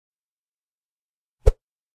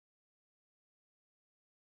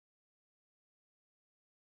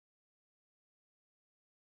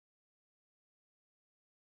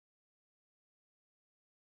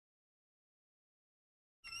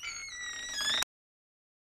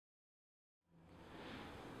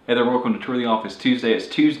Hey there, welcome to Tour the Office Tuesday. It's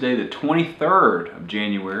Tuesday the 23rd of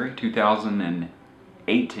January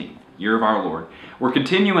 2018, year of our Lord. We're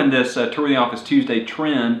continuing this Tour the Office Tuesday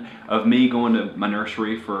trend of me going to my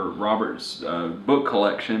nursery for Robert's book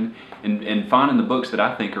collection and finding the books that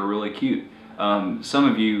I think are really cute. Some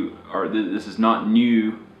of you are, this is not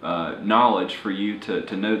new knowledge for you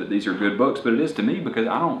to know that these are good books, but it is to me because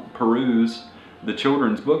I don't peruse the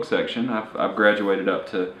children's book section. I've graduated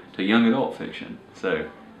up to young adult fiction. So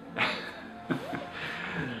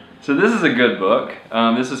this is a good book.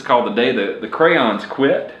 This is called The Day the Crayons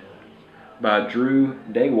Quit by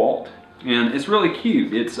Daywalt, and it's really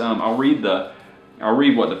cute. It's I'll read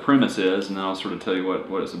what the premise is, and then I'll sort of tell you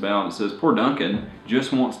what it's about. It says, "Poor Duncan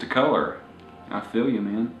just wants to color." I feel you,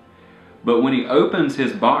 man. But when he opens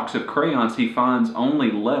his box of crayons, he finds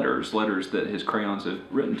only letters that his crayons have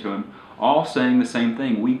written to him, all saying the same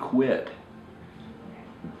thing: we quit.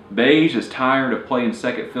 Beige is tired of playing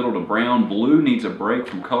second fiddle to brown. Blue needs a break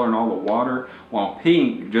from coloring all the water, while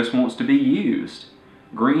pink just wants to be used.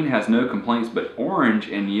 Green has no complaints, but orange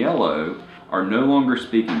and yellow are no longer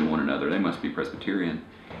speaking to one another. They must be Presbyterian.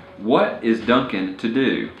 What is Duncan to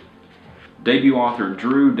do? Debut author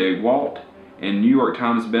Daywalt and New York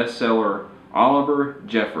Times bestseller Oliver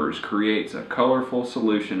Jeffers creates a colorful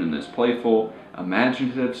solution in this playful,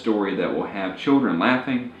 imaginative story that will have children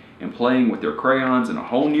laughing and playing with their crayons in a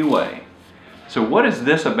whole new way. So what is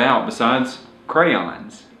this about besides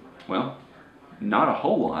crayons? Well, not a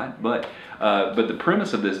whole lot, but the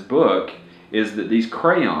premise of this book is that these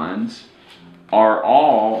crayons are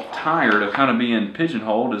all tired of kind of being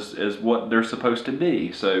pigeonholed as what they're supposed to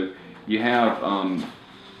be. So you have,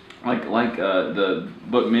 the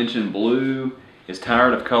book mentioned, blue is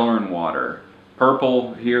tired of coloring water.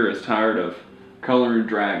 Purple here is tired of coloring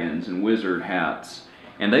dragons and wizard hats.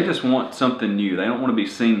 And they just want something new. They don't want to be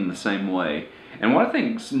seen in the same way. And what I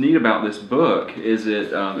think is neat about this book is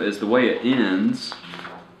is the way it ends.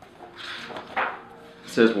 It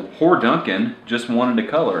says, well, poor Duncan just wanted to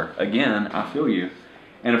color. Again, I feel you.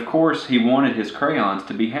 And of course, he wanted his crayons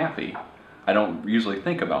to be happy. I don't usually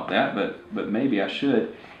think about that, but maybe I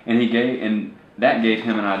should. And that gave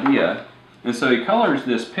him an idea. And so he colors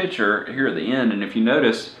this picture here at the end. And if you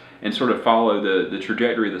notice and sort of follow the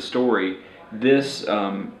trajectory of the story, this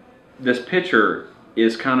picture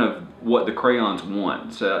is kind of what the crayons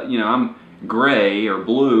want. So, you know, I'm gray or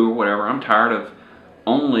blue or whatever. I'm tired of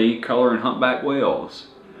only coloring humpback whales.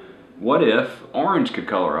 What if orange could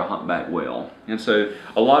color a humpback whale? And so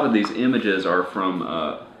a lot of these images are from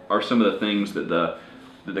are some of the things that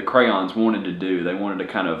the crayons wanted to do. They wanted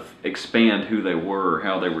to kind of expand who they were,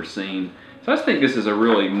 how they were seen. So I just think this is a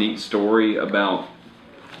really neat story about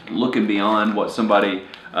looking beyond what somebody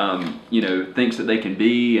thinks that they can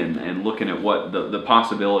be, and looking at what the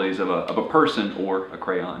possibilities of a person or a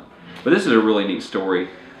crayon. But this is a really neat story.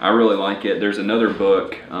 I really like it. There's another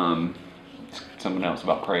book, something else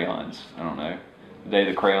about crayons. I don't know. The Day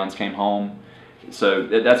the Crayons Came Home. So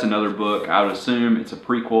that's another book. I would assume it's a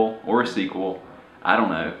prequel or a sequel. I don't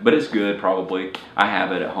know, but it's good probably. I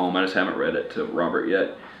have it at home. I just haven't read it to Robert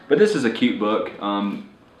yet. But this is a cute book.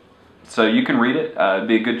 So you can read it. It'd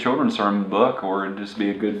be a good children's sermon book, or just be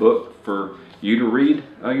a good book for you to read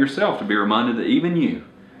yourself, to be reminded that even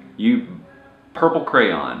you purple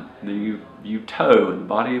crayon, you toe in the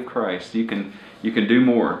body of Christ, you can do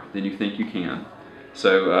more than you think you can.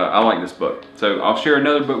 So I like this book. So I'll share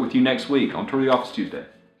another book with you next week on Tour the Office Tuesday.